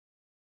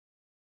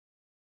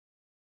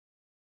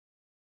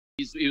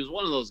he was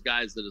one of those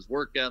guys that his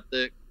work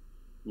ethic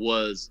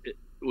was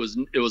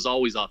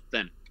always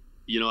authentic.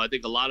 I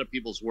think a lot of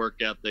people's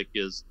work ethic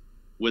is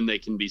when they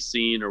can be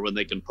seen or when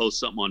they can post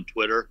something on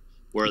Twitter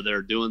where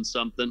they're doing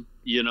something,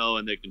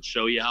 and they can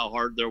show you how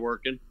hard they're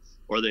working,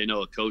 or they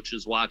know a coach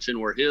is watching,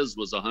 where his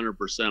was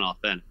 100%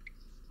 authentic.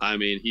 I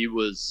mean, he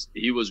was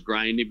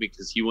grinding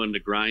because he wanted to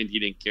grind. He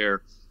didn't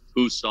care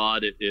who saw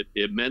it.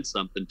 It meant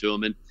something to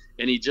him.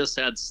 And he just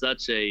had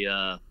such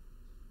a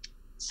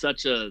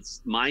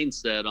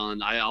mindset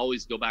on, I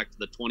always go back to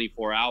the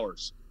 24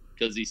 hours,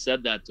 because he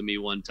said that to me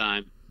one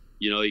time.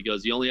 He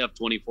goes, you only have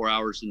 24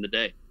 hours in the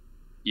day,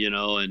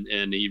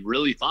 and he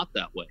really thought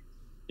that way.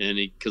 And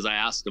because I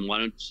asked him, why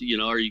don't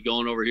you, are you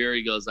going over here?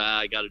 He goes,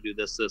 I got to do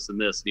this, this, and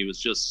this. And he was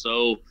just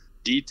so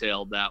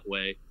detailed that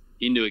way.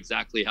 He knew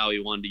exactly how he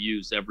wanted to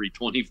use every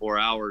 24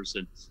 hours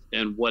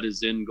and what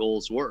his end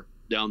goals were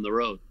down the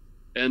road.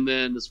 And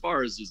then as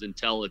far as his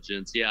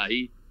intelligence, yeah,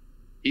 he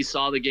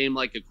saw the game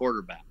like a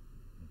quarterback,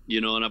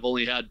 and I've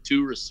only had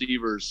 2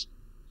 receivers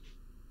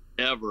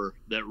ever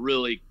that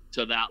really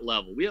to that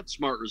level. We have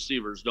smart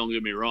receivers, don't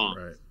get me wrong,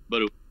 right,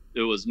 but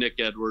it was Nick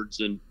Edwards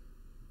and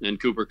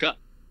Cooper-Kupp.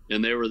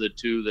 And they were the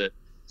 2 that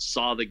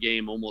saw the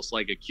game almost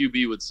like a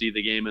QB would see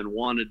the game and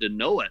wanted to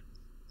know it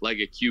like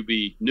a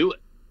QB knew it.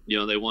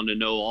 They wanted to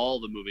know all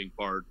the moving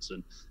parts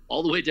and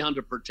all the way down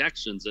to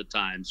protections at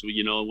times.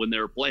 When they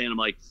were playing, I'm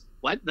like,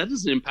 what? That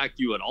doesn't impact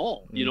you at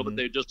all. But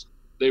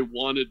they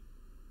wanted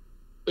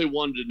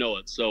to know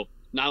it. So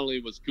not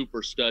only was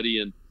Cooper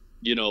studying,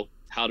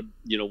 how to,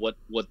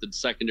 what the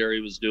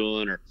secondary was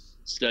doing or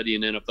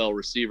studying NFL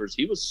receivers,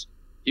 he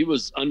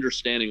was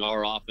understanding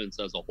our offense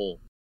as a whole.